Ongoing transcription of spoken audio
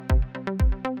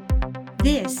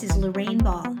This is Lorraine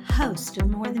Ball, host of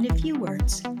More Than a Few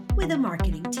Words, with a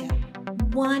marketing tip.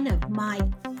 One of my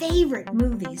favorite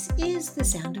movies is The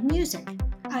Sound of Music.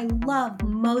 I love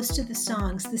most of the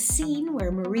songs. The scene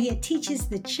where Maria teaches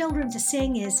the children to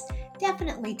sing is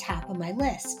definitely top of my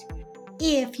list.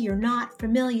 If you're not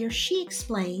familiar, she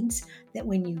explains that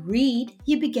when you read,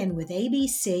 you begin with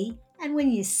ABC, and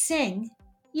when you sing,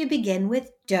 you begin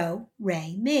with Do,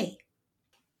 Re, Mi.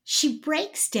 She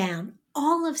breaks down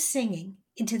all of singing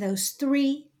into those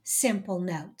three simple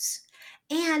notes.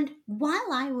 And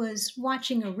while I was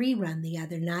watching a rerun the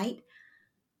other night,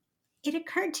 it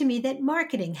occurred to me that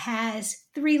marketing has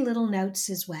three little notes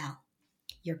as well: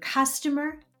 your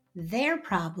customer, their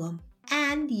problem,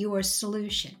 and your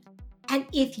solution. And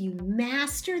if you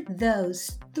master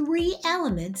those three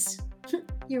elements,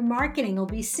 your marketing will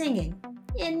be singing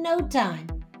in no time.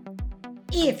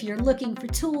 If you're looking for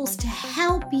tools to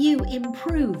help you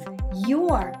improve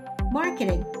your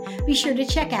marketing, be sure to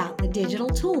check out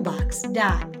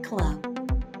thedigitaltoolbox.club.